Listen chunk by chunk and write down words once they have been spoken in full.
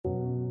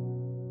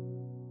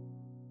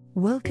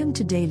Welcome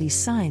to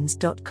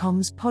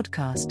dailysigns.com's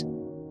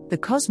podcast. The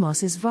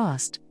cosmos is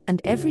vast,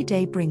 and every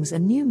day brings a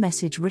new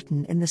message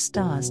written in the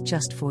stars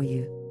just for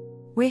you.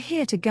 We're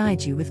here to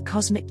guide you with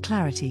cosmic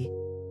clarity.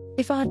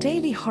 If our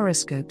daily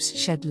horoscopes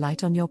shed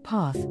light on your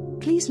path,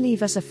 please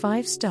leave us a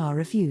 5-star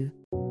review.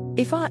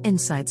 If our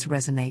insights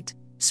resonate,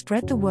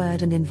 spread the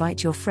word and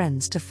invite your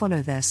friends to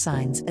follow their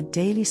signs at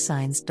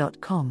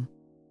dailysigns.com.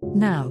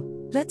 Now,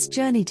 let's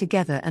journey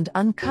together and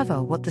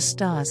uncover what the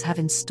stars have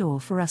in store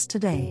for us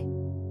today.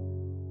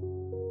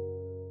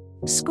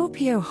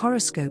 Scorpio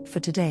horoscope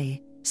for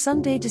today,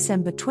 Sunday,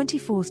 December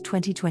 24,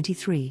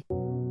 2023.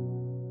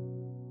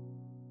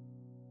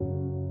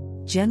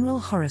 General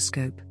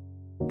horoscope.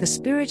 The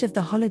spirit of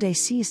the holiday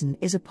season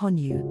is upon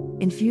you,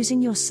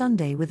 infusing your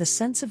Sunday with a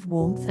sense of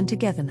warmth and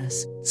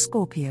togetherness,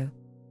 Scorpio.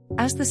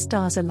 As the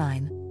stars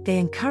align, they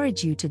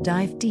encourage you to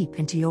dive deep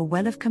into your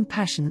well of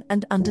compassion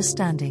and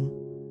understanding.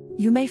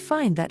 You may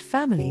find that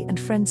family and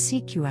friends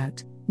seek you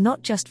out,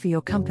 not just for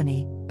your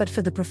company, but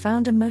for the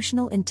profound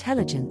emotional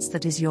intelligence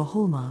that is your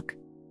hallmark.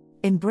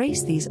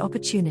 Embrace these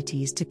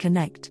opportunities to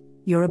connect.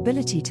 Your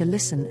ability to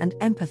listen and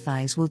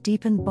empathize will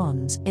deepen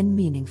bonds in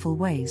meaningful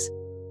ways.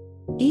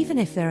 Even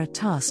if there are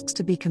tasks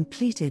to be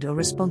completed or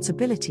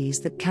responsibilities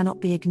that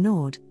cannot be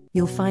ignored,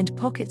 you'll find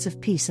pockets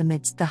of peace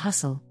amidst the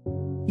hustle.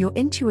 Your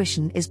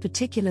intuition is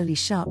particularly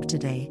sharp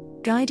today,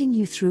 guiding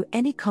you through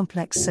any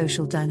complex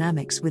social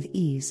dynamics with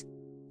ease.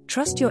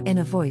 Trust your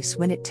inner voice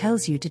when it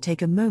tells you to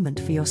take a moment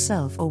for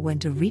yourself or when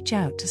to reach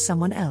out to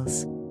someone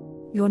else.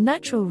 Your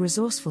natural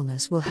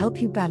resourcefulness will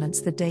help you balance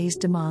the day's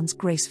demands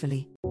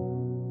gracefully.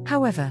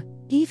 However,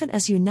 even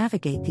as you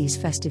navigate these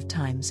festive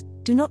times,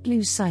 do not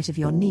lose sight of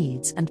your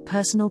needs and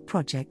personal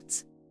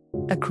projects.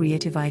 A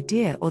creative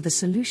idea or the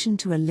solution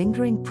to a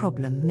lingering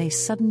problem may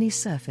suddenly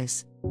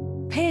surface.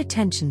 Pay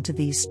attention to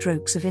these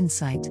strokes of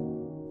insight.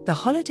 The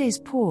holidays'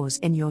 pause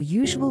in your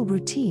usual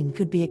routine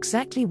could be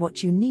exactly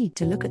what you need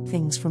to look at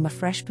things from a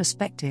fresh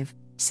perspective,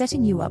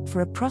 setting you up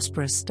for a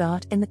prosperous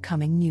start in the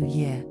coming new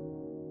year.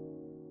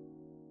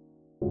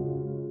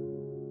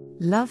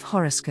 Love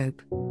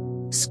horoscope.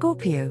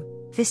 Scorpio,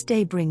 this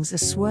day brings a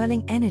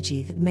swirling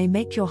energy that may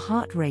make your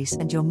heart race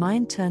and your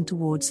mind turn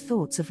towards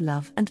thoughts of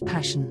love and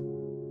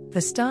passion.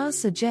 The stars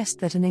suggest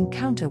that an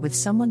encounter with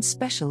someone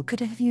special could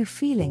have you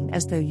feeling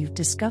as though you've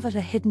discovered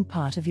a hidden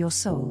part of your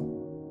soul.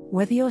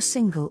 Whether you're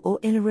single or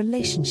in a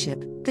relationship,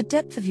 the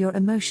depth of your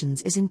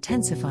emotions is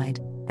intensified,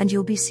 and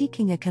you'll be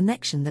seeking a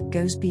connection that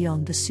goes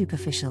beyond the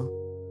superficial.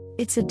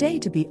 It's a day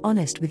to be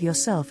honest with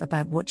yourself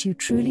about what you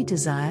truly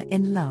desire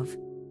in love.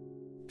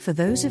 For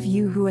those of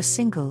you who are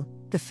single,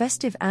 the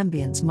festive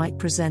ambience might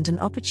present an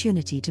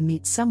opportunity to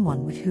meet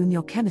someone with whom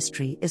your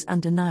chemistry is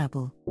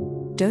undeniable.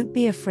 Don't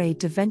be afraid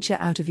to venture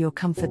out of your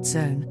comfort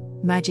zone,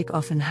 magic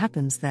often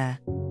happens there.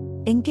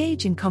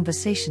 Engage in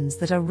conversations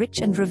that are rich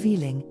and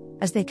revealing,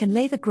 as they can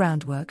lay the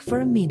groundwork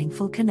for a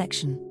meaningful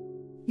connection.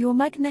 Your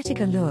magnetic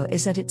allure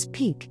is at its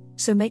peak,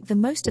 so make the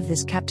most of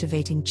this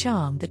captivating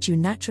charm that you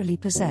naturally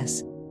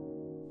possess.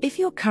 If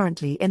you're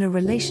currently in a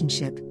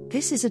relationship,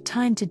 this is a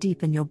time to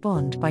deepen your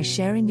bond by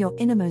sharing your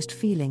innermost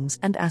feelings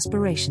and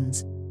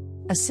aspirations.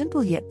 A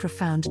simple yet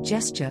profound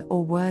gesture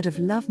or word of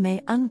love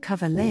may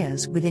uncover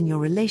layers within your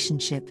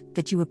relationship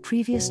that you were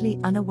previously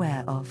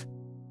unaware of.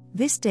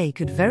 This day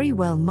could very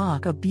well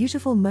mark a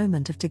beautiful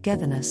moment of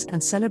togetherness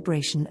and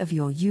celebration of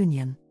your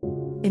union.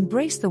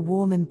 Embrace the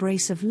warm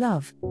embrace of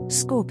love,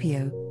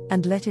 Scorpio,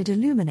 and let it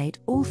illuminate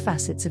all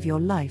facets of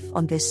your life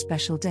on this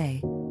special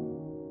day.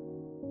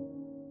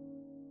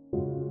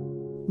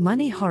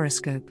 Money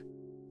horoscope.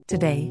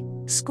 Today,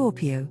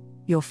 Scorpio,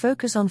 your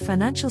focus on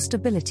financial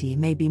stability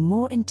may be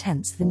more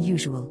intense than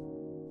usual.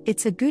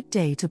 It's a good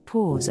day to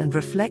pause and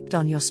reflect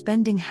on your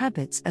spending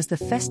habits, as the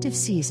festive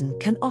season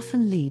can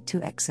often lead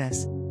to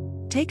excess.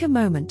 Take a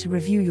moment to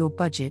review your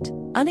budget.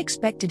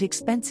 Unexpected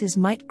expenses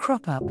might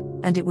crop up,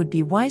 and it would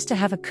be wise to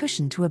have a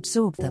cushion to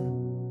absorb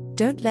them.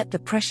 Don't let the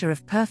pressure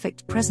of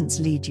perfect presents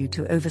lead you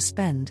to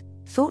overspend.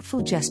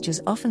 Thoughtful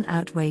gestures often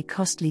outweigh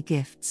costly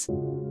gifts.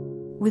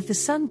 With the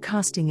sun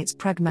casting its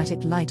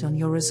pragmatic light on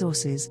your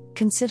resources,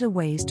 consider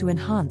ways to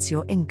enhance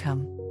your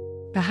income.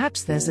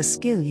 Perhaps there's a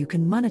skill you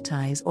can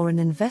monetize or an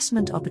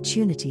investment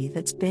opportunity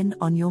that's been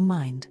on your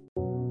mind.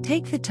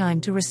 Take the time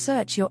to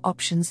research your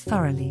options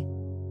thoroughly.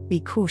 Be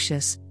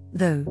cautious,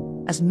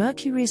 though, as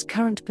Mercury's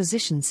current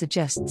position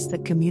suggests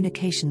that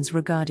communications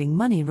regarding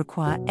money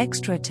require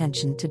extra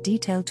attention to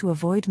detail to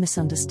avoid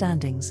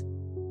misunderstandings.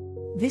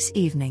 This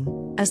evening,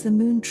 as the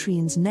moon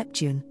trines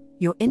Neptune,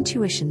 your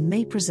intuition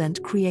may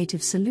present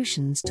creative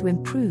solutions to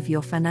improve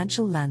your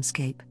financial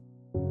landscape.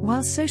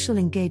 While social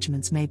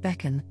engagements may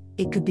beckon,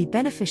 it could be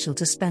beneficial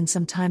to spend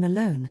some time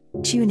alone,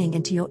 tuning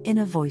into your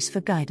inner voice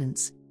for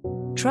guidance.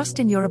 Trust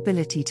in your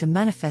ability to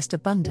manifest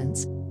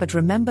abundance, but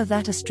remember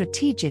that a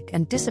strategic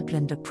and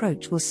disciplined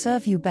approach will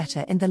serve you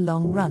better in the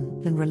long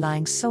run than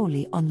relying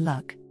solely on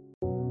luck.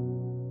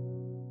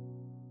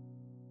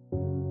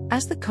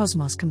 As the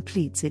cosmos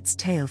completes its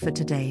tale for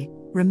today,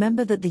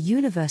 remember that the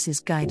universe's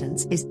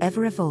guidance is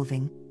ever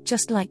evolving,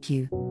 just like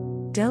you.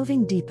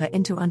 Delving deeper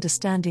into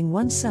understanding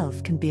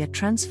oneself can be a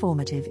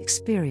transformative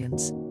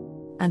experience.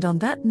 And on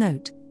that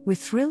note, we're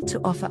thrilled to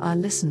offer our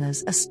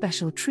listeners a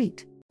special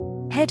treat.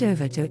 Head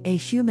over to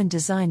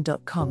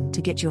ahumandesign.com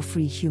to get your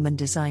free human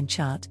design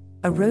chart,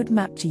 a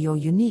roadmap to your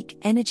unique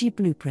energy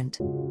blueprint.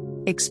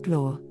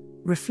 Explore,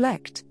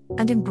 reflect,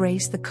 and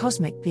embrace the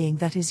cosmic being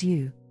that is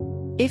you.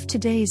 If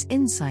today's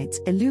insights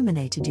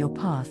illuminated your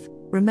path,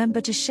 remember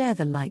to share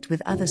the light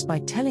with others by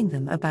telling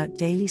them about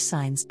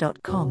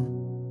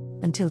dailysigns.com.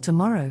 Until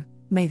tomorrow,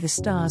 may the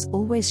stars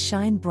always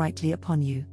shine brightly upon you.